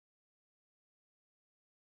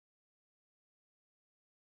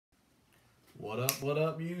What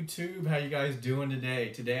up, YouTube? How you guys doing today?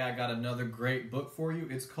 Today I got another great book for you.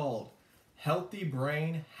 It's called Healthy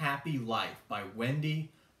Brain, Happy Life by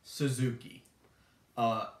Wendy, Suzuki.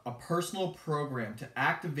 A personal program to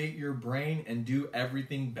activate your brain and do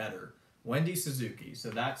everything better. Wendy Suzuki.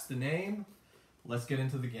 So that's the name. Let's get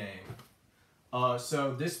into the game.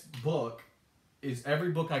 So this book is,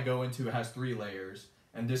 every book I go into has 3 layers,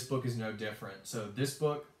 and this book is no different. So this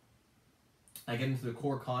book, I get into the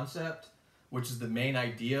core concept, which is the main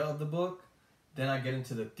idea of the book. Then I get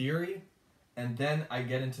into the theory, and then I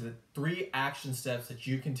get into the 3 action steps that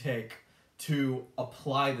you can take to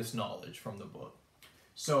apply this knowledge from the book.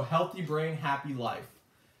 So Healthy Brain, Happy Life.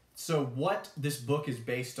 So what this book is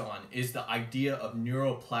based on is the idea of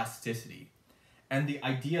neuroplasticity and the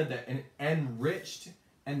idea that an enriched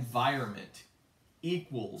environment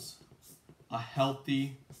equals a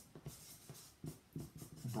healthy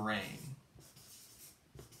brain.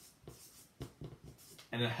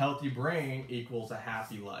 And a healthy brain equals a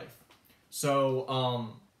happy life.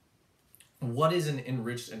 So, what is an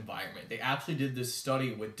enriched environment? They actually did this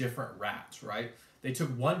study with different rats, right? They took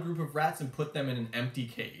one group of rats and put them in an empty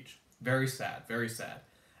cage. Very sad, very sad.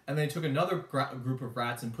 And they took another group of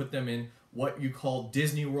rats and put them in what you call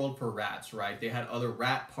Disney World for rats, right? They had other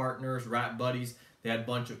rat partners, rat buddies. They had a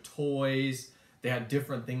bunch of toys. They had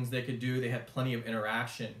different things they could do. They had plenty of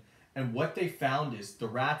interaction. And what they found is the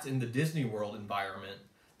rats in the Disney World environment,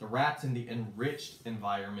 the rats in the enriched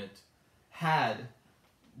environment, had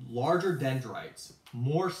larger dendrites,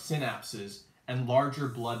 more synapses, and larger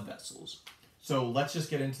blood vessels. So let's just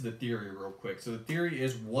get into the theory real quick. So the theory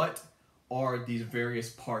is, what are these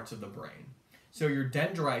various parts of the brain? So your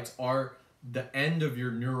dendrites are the end of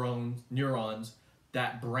your neurons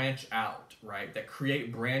that branch out, right? That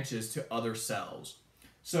create branches to other cells.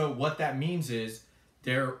 So what that means is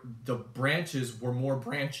the branches were more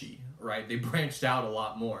branchy, right? They branched out a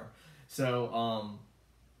lot more. So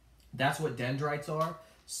that's what dendrites are.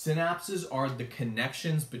 Synapses are the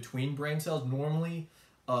connections between brain cells. Normally,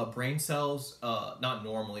 brain cells, not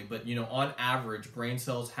normally, but on average, brain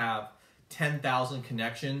cells have 10,000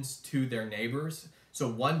 connections to their neighbors. So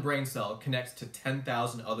one brain cell connects to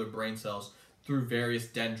 10,000 other brain cells through various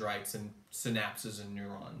dendrites and synapses and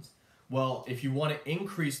neurons. Well, if you want to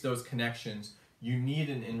increase those connections, you need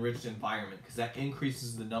an enriched environment, because that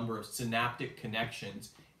increases the number of synaptic connections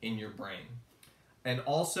in your brain. And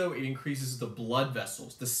also it increases the blood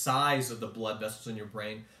vessels, the size of the blood vessels in your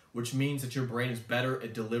brain, which means that your brain is better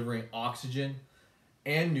at delivering oxygen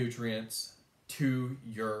and nutrients to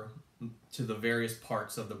the various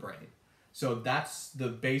parts of the brain. So that's the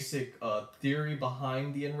basic theory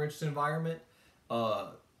behind the enriched environment.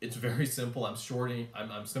 It's very simple. I'm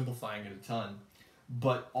simplifying it a ton.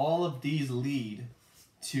 But all of these lead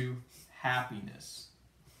to happiness.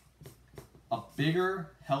 A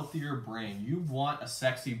bigger, healthier brain. You want a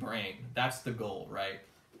sexy brain. That's the goal, right?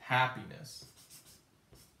 Happiness.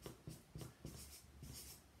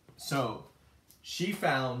 So, she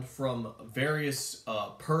found from various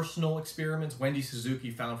personal experiments, Wendy Suzuki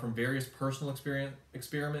found from various personal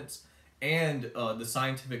experiments and the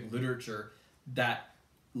scientific literature, that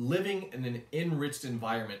living in an enriched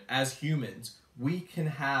environment as humans, we can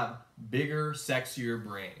have bigger, sexier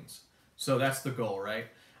brains. So that's the goal, right?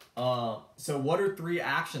 So what are 3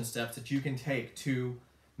 action steps that you can take to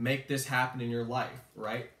make this happen in your life,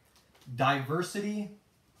 right? Diversity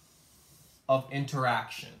of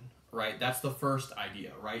interaction, right? That's the first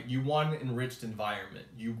idea, right? You want an enriched environment.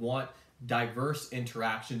 You want diverse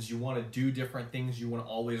interactions. You want to do different things. You want to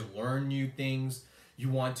always learn new things. You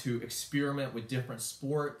want to experiment with different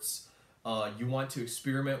sports. You want to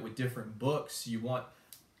experiment with different books. You want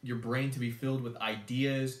your brain to be filled with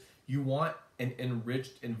ideas. You want an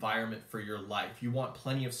enriched environment for your life. You want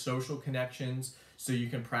plenty of social connections so you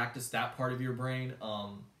can practice that part of your brain.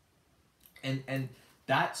 And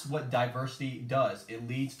that's what diversity does. It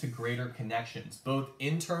leads to greater connections, both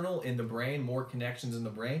internal in the brain, more connections in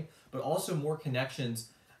the brain, but also more connections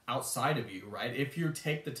outside of you, right? If you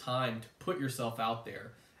take the time to put yourself out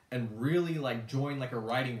there and really join a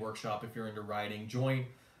writing workshop if you're into writing, join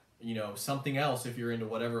something else if you're into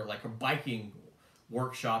whatever, like a biking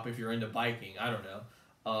workshop if you're into biking, I don't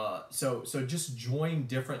know. So just join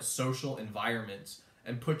different social environments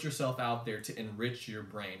and put yourself out there to enrich your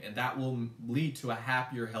brain, and that will lead to a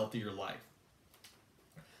happier, healthier life.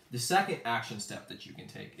 The second action step that you can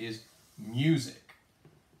take is music.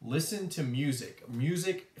 Listen to music.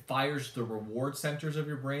 Music fires the reward centers of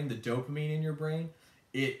your brain, the dopamine in your brain.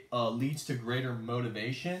 It leads to greater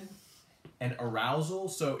motivation and arousal.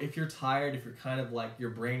 So if you're tired, if you're kind of your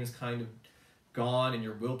brain is kind of gone and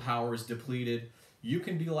your willpower is depleted, you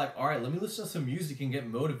can be like, all right, let me listen to some music and get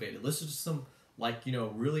motivated. Listen to some, like, you know,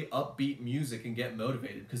 really upbeat music and get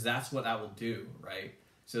motivated, because that's what that will do, right?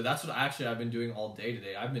 So that's what actually I've been doing all day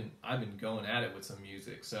today. I've been going at it with some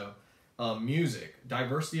music. So music,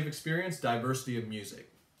 diversity of experience, diversity of music.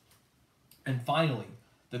 And finally,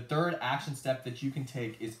 the third action step that you can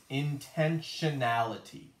take is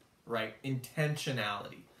intentionality, right?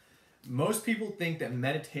 Intentionality. Most people think that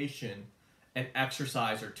meditation and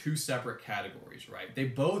exercise are two separate categories, right? They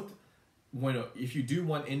both, if you do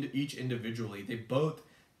one each individually, they both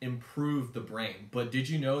improve the brain. But did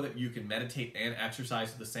you know that you can meditate and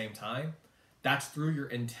exercise at the same time? That's through your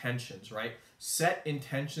intentions, right? Set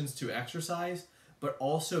intentions to exercise, but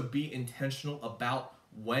also be intentional about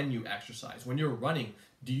when you exercise. When you're running,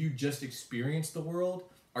 do you just experience the world?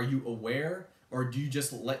 Are you aware? Or do you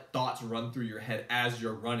just let thoughts run through your head as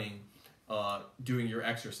you're running, doing your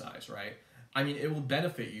exercise, right? I mean, it will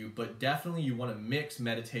benefit you, but definitely you want to mix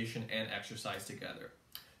meditation and exercise together.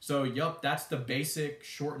 So, yup, that's the basic,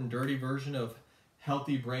 short and dirty version of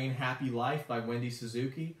Healthy Brain, Happy Life by Wendy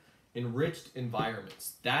Suzuki. Enriched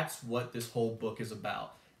environments. That's what this whole book is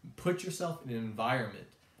about. Put yourself in an environment.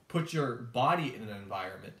 Put your body in an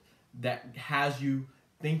environment that has you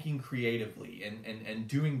thinking creatively and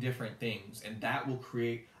doing different things. And that will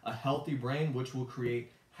create a healthy brain, which will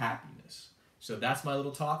create happiness. So that's my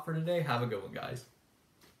little talk for today. Have a good one, guys.